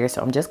this here,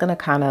 so I'm just going to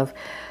kind of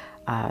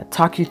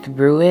talk you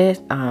through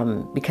it,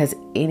 because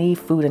any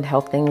food and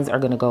health things are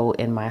going to go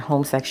in my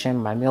home section,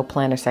 my meal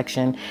planner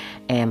section,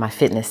 and my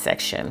fitness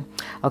section.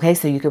 Okay,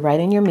 so you could write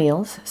in your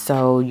meals.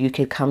 So you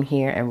could come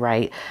here and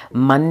write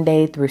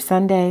Monday through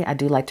Sunday. I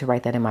do like to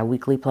write that in my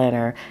weekly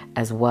planner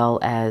as well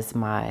as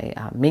my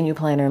menu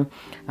planner,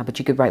 but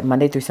you could write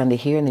Monday through Sunday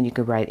here, and then you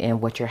could write in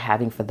what you're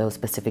having for those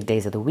specific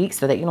days of the week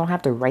so that you don't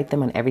have to write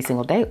them on every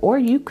single day, or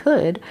you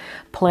could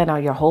plan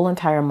out your whole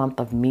entire month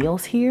of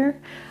meals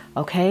here.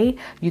 Okay,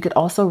 you could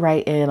also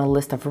write in a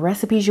list of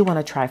recipes you want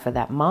to try for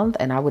that month,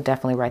 and I would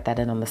definitely write that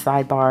in on the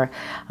sidebar.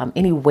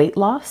 Any weight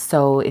loss,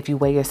 so if you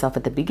weigh yourself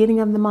at the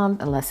beginning of the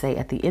month, and let's say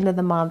at the end of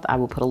the month, I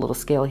will put a little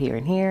scale here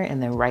and here,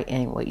 and then write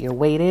in what your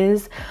weight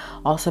is.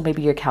 Also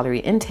maybe your calorie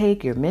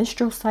intake, your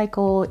menstrual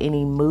cycle,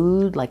 any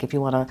mood, like if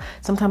you want to,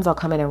 sometimes I'll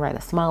come in and write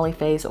a smiley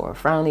face or a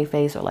frowny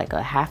face, or like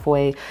a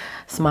halfway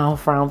smile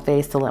frown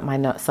face to let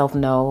myself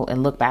know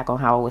and look back on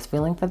how I was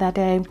feeling for that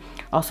day.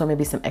 Also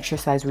maybe some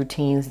exercise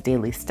routines,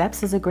 daily steps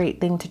is a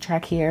great thing to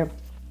track here.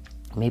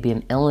 Maybe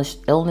an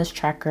illness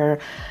tracker,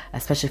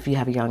 especially if you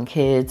have young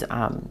kids,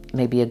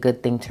 maybe a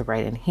good thing to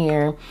write in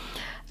here.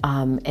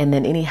 And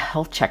then any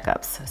health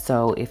checkups.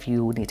 So if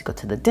you need to go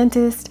to the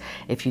dentist,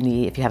 if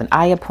you have an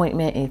eye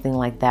appointment, anything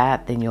like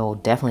that, then you'll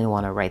definitely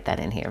want to write that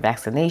in here.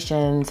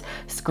 Vaccinations,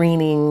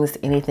 screenings,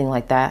 anything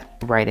like that,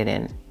 write it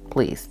in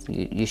please,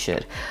 you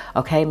should.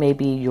 Okay,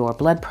 maybe your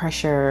blood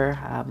pressure,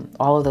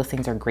 all of those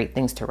things are great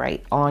things to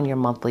write on your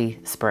monthly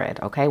spread,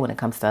 okay, when it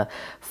comes to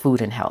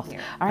food and health.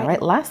 All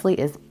right, lastly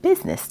is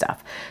business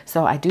stuff.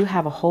 So I do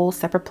have a whole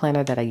separate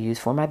planner that I use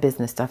for my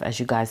business stuff, as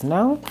you guys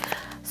know.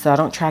 So I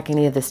don't track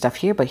any of this stuff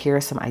here, but here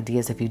are some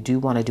ideas if you do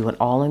want to do it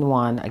all in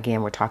one.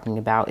 Again, we're talking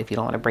about if you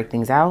don't want to break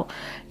things out,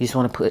 you just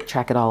want to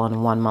track it all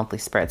in one monthly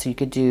spread. So you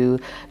could do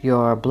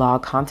your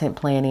blog content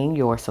planning,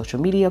 your social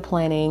media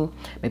planning,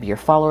 maybe your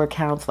follower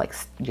counts, like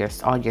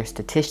all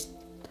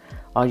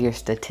your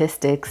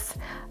statistics,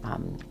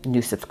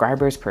 new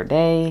subscribers per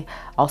day,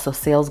 also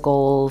sales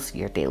goals,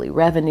 your daily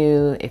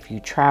revenue. If you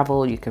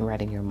travel, you can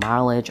write in your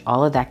mileage.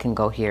 All of that can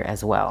go here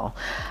as well.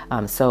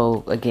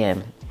 So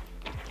again,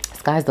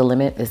 sky's the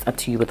limit. It's up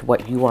to you with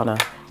what you want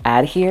to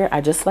add here.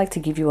 I just like to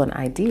give you an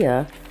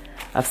idea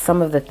of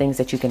some of the things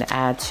that you can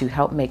add to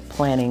help make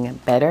planning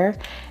better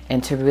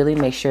and to really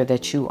make sure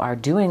that you are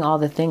doing all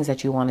the things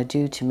that you want to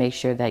do to make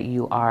sure that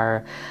you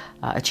are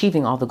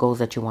achieving all the goals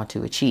that you want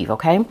to achieve.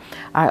 Okay.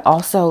 I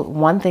also,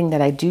 one thing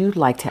that I do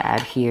like to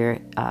add here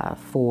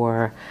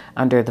for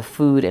under the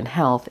food and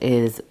health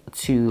is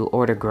to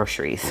order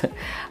groceries.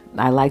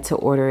 I like to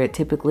order it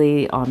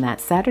typically on that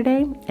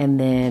Saturday and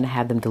then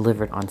have them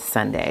delivered on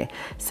Sunday.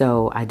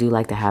 So I do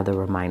like to have the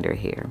reminder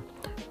here.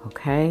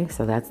 Okay,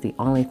 so that's the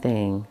only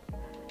thing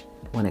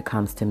when it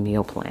comes to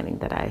meal planning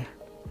that I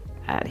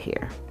add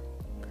here,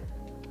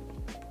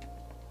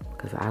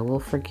 because I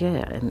will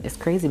forget. And it's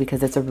crazy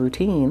because it's a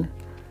routine,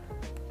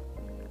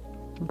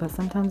 but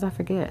sometimes I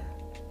forget.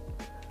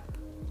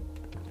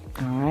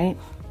 All right.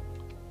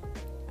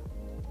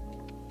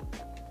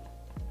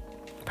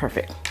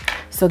 Perfect.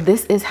 So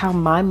this is how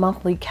my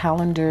monthly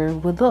calendar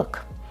would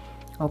look.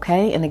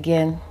 Okay. And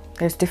again,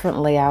 there's different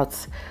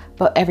layouts,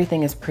 but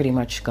everything is pretty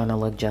much going to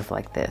look just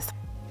like this.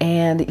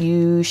 And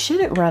you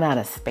shouldn't run out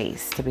of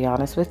space, to be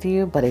honest with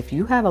you. But if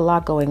you have a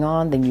lot going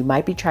on, then you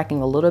might be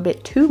tracking a little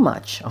bit too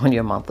much on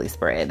your monthly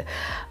spread.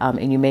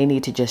 And you may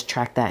need to just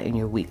track that in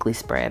your weekly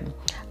spread.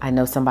 I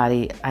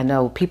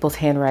know people's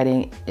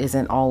handwriting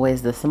isn't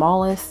always the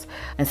smallest.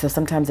 And so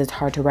sometimes it's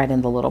hard to write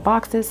in the little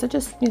boxes. So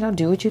just,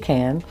 do what you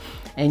can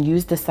and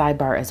use the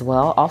sidebar as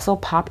well. Also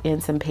pop in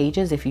some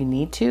pages if you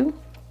need to.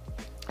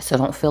 So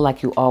don't feel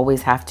like you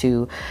always have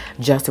to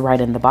just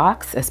write in the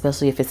box,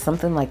 especially if it's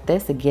something like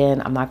this.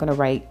 Again, I'm not going to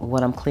write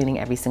what I'm cleaning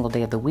every single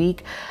day of the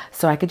week.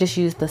 So I could just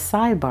use the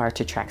sidebar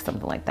to track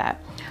something like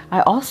that. I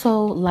also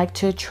like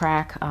to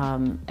track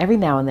every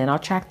now and then I'll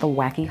track the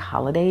wacky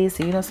holidays.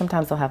 So,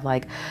 sometimes they'll have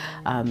like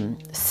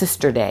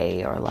sister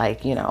day or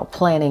like,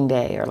 planning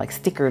day or like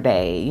sticker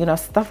day,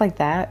 stuff like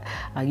that.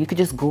 You could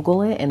just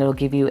Google it and it'll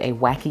give you a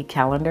wacky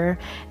calendar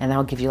and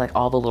that'll give you like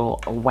all the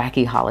little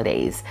wacky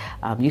holidays.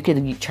 You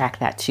could track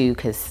that too,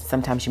 because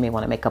sometimes you may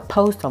want to make a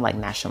post on like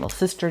National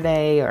Sister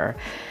Day or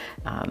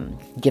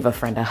give a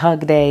friend a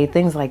hug day.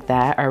 Things like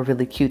that are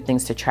really cute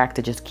things to track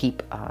to just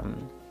keep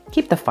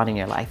the fun in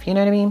your life. You know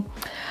what I mean?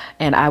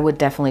 And I would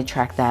definitely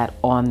track that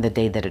on the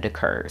day that it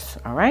occurs.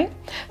 All right.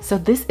 So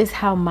this is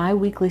how my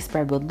weekly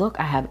spread would look.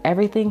 I have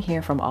everything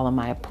here from all of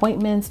my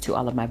appointments to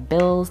all of my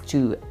bills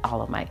to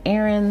all of my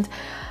errands,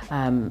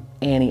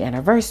 any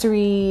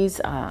anniversaries.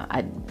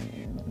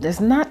 There's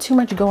not too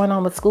much going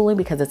on with schooling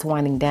because it's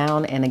winding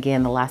down. And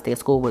again, the last day of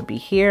school would be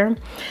here.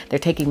 They're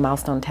taking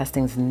milestone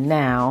testings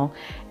now.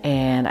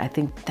 And I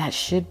think that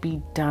should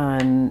be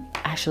done.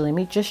 Actually, let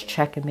me just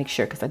check and make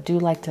sure, because I do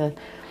like to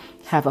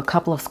have a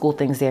couple of school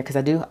things there, because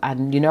I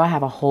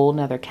have a whole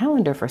nother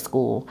calendar for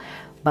school,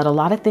 but a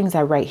lot of things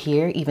I write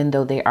here, even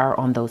though they are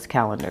on those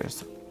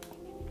calendars.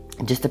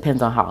 It just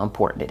depends on how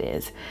important it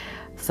is.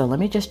 So let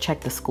me just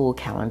check the school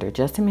calendar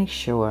just to make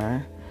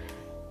sure.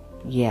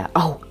 Yeah.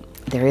 Oh,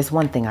 there is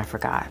one thing I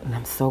forgot, and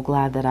I'm so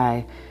glad that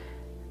I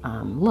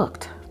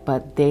looked,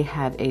 but they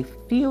have a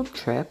field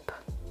trip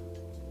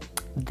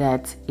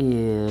that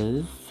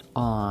is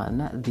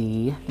on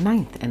the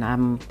 9th, and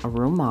I'm a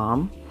room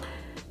mom,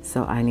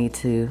 so I need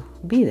to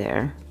be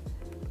there,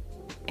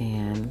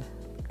 and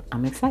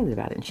I'm excited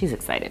about it, and she's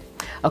excited.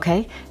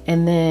 Okay,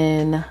 and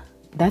then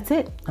that's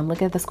it. I'm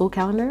looking at the school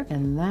calendar,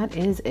 and that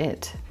is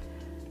it.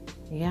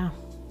 Yeah.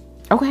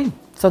 Okay,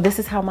 so this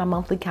is how my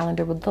monthly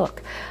calendar would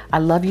look. I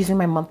love using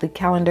my monthly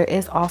calendar.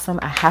 It's awesome.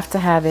 I have to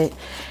have it.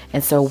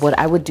 And so what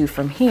I would do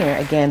from here,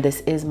 again, this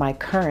is my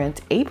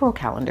current April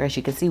calendar. As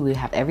you can see, we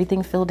have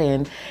everything filled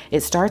in.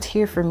 It starts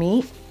here for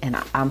me, and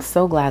I'm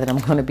so glad that I'm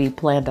going to be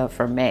planned up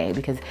for May,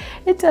 because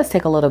it does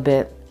take a little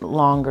bit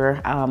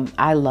longer.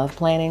 I love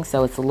planning,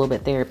 so it's a little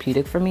bit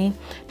therapeutic for me.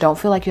 Don't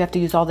feel like you have to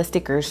use all the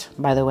stickers,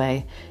 by the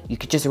way. You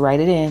could just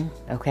write it in,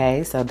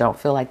 okay? So don't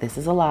feel like this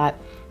is a lot.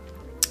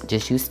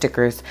 Just use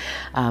stickers.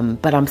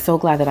 But I'm so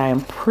glad that I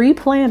am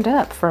pre-planned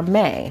up for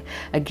May.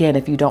 Again,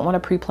 if you don't want to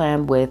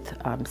pre-plan with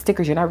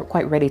stickers, you're not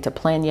quite ready to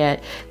plan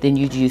yet, then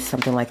you'd use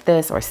something like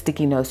this or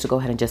sticky notes to go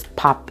ahead and just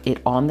pop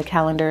it on the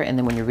calendar. And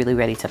then when you're really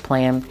ready to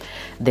plan,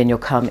 then you'll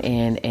come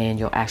in and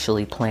you'll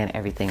actually plan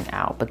everything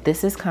out. But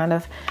this is kind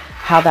of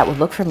how that would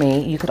look for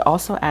me. You could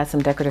also add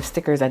some decorative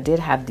stickers. I did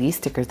have these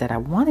stickers that I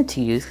wanted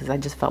to use because I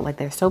just felt like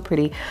they're so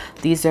pretty.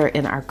 These are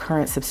in our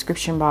current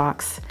subscription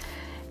box.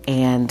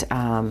 And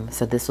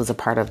so this was a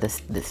part of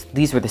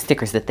these were the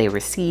stickers that they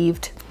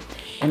received.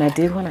 And I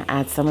did want to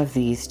add some of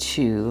these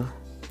too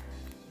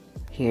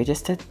here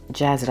just to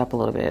jazz it up a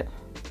little bit.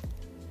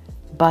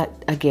 But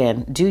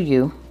again,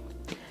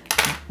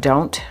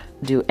 don't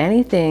do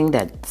anything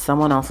that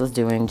someone else is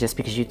doing just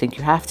because you think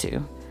you have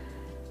to.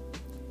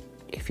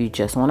 If you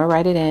just want to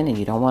write it in and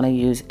you don't want to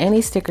use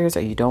any stickers,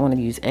 or you don't want to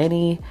use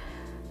anything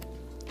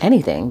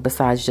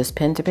besides just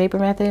pen to paper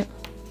method,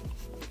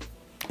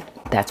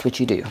 that's what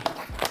you do.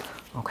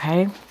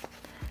 Okay.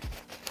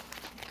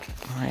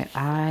 All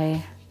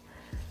right.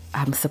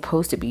 I'm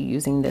supposed to be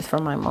using this for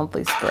my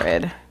monthly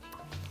spread.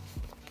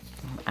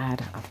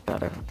 Add a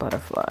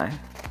butterfly.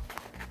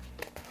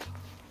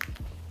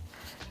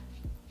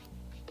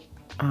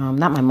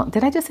 Not my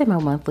did I just say my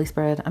monthly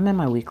spread? I meant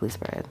my weekly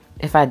spread.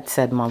 If I'd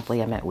said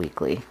monthly, I meant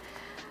weekly.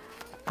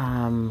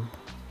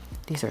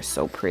 These are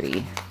so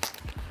pretty.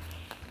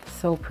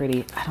 So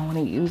pretty. I don't want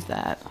to use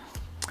that.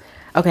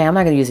 Okay, I'm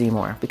not going to use it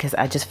anymore because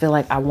I just feel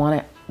like I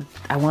want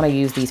to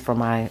use these for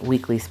my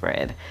weekly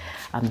spread.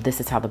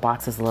 This is how the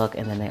boxes look,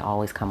 and then they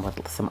always come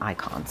with some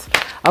icons.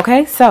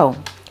 Okay, so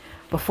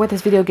before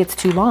this video gets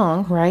too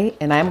long, right?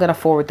 And I'm going to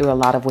forward through a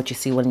lot of what you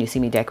see when you see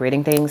me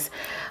decorating things.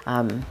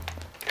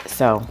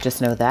 So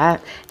just know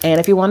that. And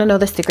if you want to know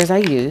the stickers I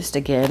used,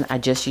 again, I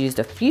just used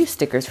a few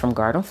stickers from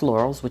Garden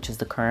Florals, which is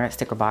the current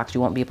sticker box.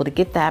 You won't be able to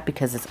get that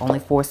because it's only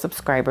for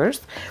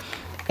subscribers.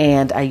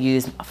 And I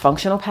used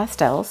functional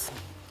pastels,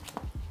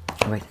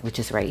 which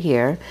is right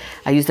here.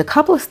 I used a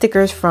couple of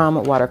stickers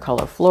from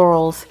Watercolor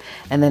Florals,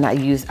 and then I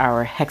used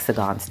our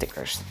hexagon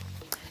stickers.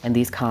 And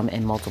these come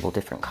in multiple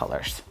different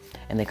colors.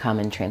 And they come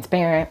in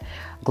transparent,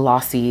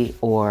 glossy,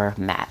 or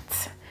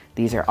matte.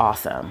 These are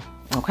awesome,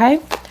 okay?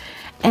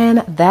 And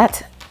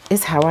that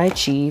is how I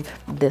achieve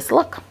this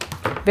look.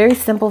 Very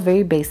simple,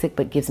 very basic,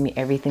 but gives me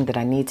everything that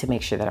I need to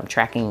make sure that I'm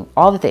tracking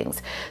all the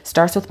things.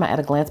 Starts with my at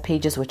a glance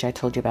pages, which I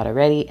told you about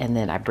already, and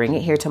then I bring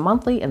it here to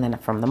monthly, and then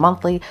from the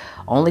monthly,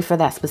 only for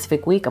that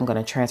specific week, I'm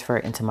going to transfer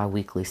it into my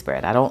weekly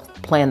spread. I don't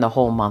plan the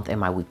whole month in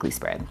my weekly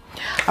spread.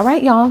 All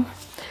right, y'all.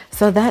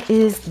 So that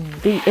is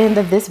the end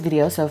of this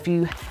video. So if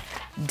you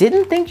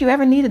didn't think you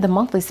ever needed the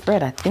monthly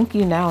spread, I think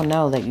you now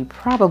know that you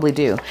probably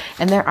do.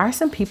 And there are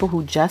some people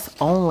who just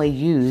only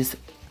use,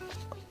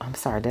 I'm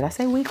sorry, did I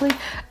say weekly?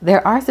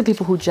 There are some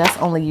people who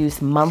just only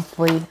use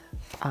monthly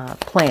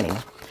planning.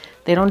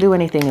 They don't do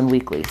anything in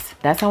weeklies.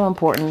 That's how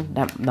important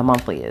the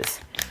monthly is.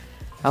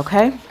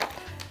 Okay,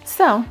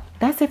 so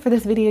that's it for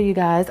this video, you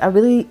guys. I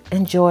really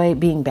enjoy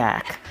being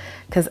back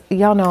because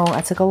y'all know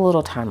I took a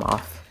little time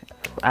off.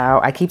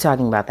 I keep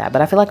talking about that,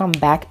 but I feel like I'm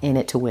back in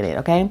it to win it,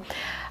 okay?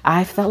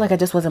 I felt like I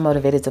just wasn't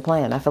motivated to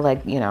plan. I feel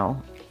like, you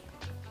know,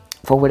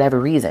 for whatever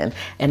reason.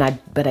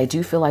 But I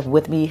do feel like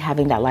with me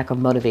having that lack of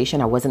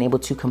motivation, I wasn't able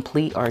to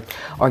complete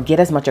or get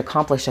as much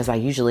accomplished as I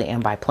usually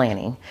am by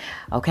planning.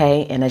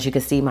 Okay. And as you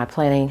can see, my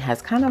planning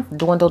has kind of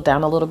dwindled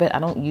down a little bit. I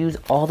don't use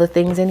all the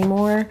things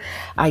anymore.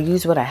 I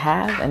use what I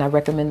have, and I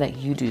recommend that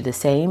you do the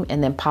same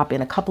and then pop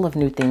in a couple of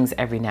new things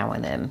every now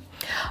and then.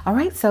 All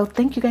right. So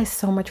thank you guys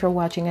so much for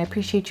watching. I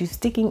appreciate you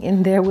sticking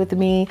in there with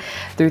me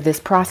through this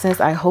process.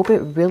 I hope it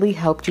really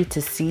helped you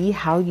to see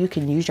how you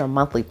can use your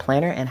monthly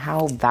planner and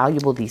how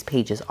valuable these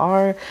pages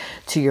are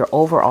to your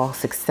overall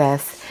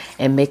success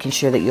and making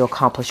sure that you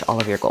accomplish all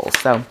of your goals.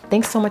 So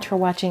thanks so much for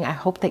watching. I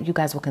hope that you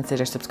guys will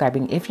consider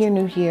subscribing. If you're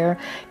new here,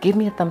 give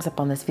me a thumbs up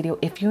on this video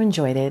if you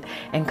enjoyed it,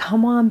 and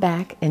come on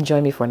back and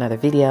join me for another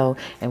video,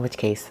 in which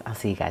case I'll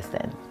see you guys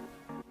then.